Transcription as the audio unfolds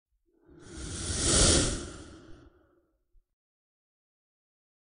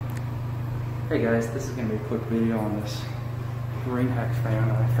Hey guys, this is going to be a quick video on this Greenheck fan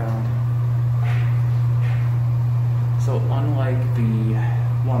that I found. So unlike the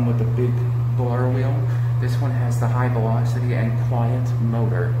one with the big blower wheel, this one has the high velocity and quiet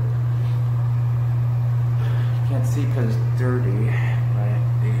motor. You can't see because it's dirty, but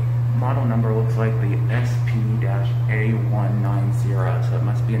the model number looks like the SP-A190, so it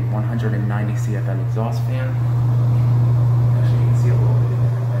must be a 190 CFM exhaust fan. Actually, you can see a little bit.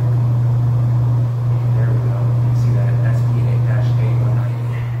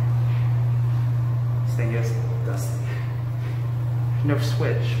 No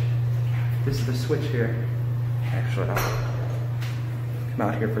switch. This is the switch here. Actually, I'll come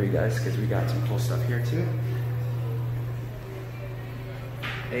out here for you guys because we got some cool stuff here too.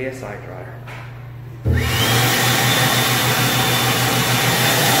 ASI dryer.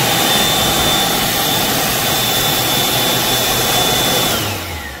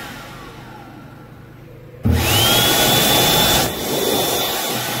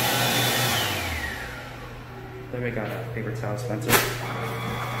 Then we got a paper towel dispenser.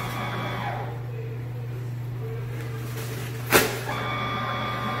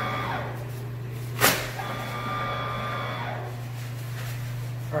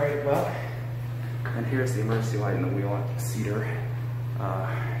 Alright, well, and here's the emergency light in the wheel cedar,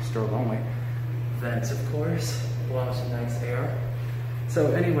 strobe only. Vents, of course, blow some nice air.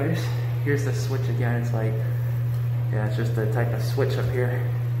 So anyways, here's the switch again. It's like, yeah, it's just the type of switch up here.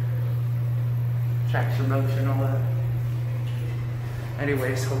 Traction motion, all that.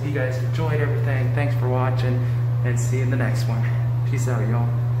 Anyways, hope you guys enjoyed everything. Thanks for watching, and see you in the next one. Peace out, y'all.